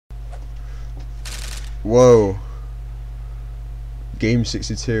Whoa. Game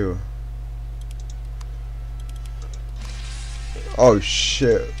 62. Oh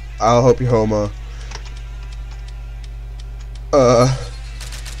shit. I'll help you, Homer.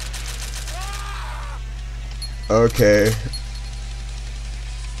 Okay.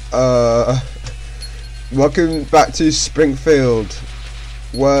 Welcome back to Springfield.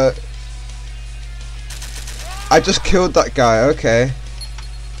 Where I just killed that guy, okay.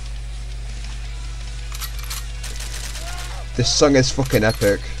 This song is fucking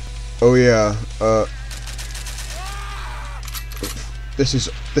epic. Oh yeah, this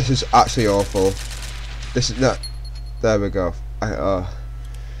is actually awful. This is not. There we go.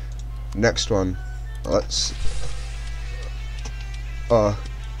 Next one. Let's.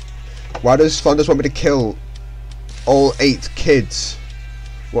 Why does Flanders want me to kill all 8 kids?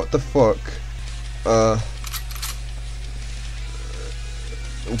 What the fuck?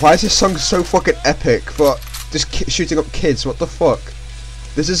 Why is this song so fucking epic for just shooting up kids? What the fuck?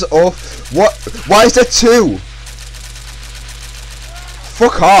 This is all. What? Why is there 2?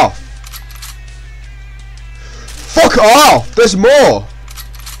 Fuck off! Fuck off! There's more!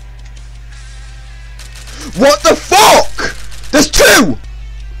 What the fuck? There's 2!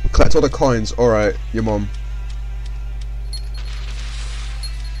 Collect all the coins. Alright, your mom.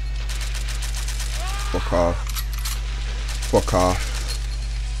 Fuck off. Fuck off.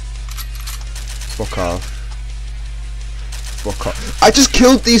 Fuck off. Fuck off. I just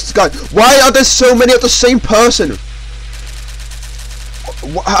killed these guys. Why are there so many of the same person?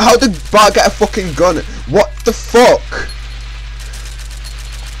 How did Bart get a fucking gun? What the fuck?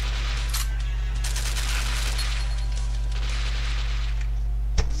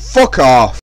 Fuck off.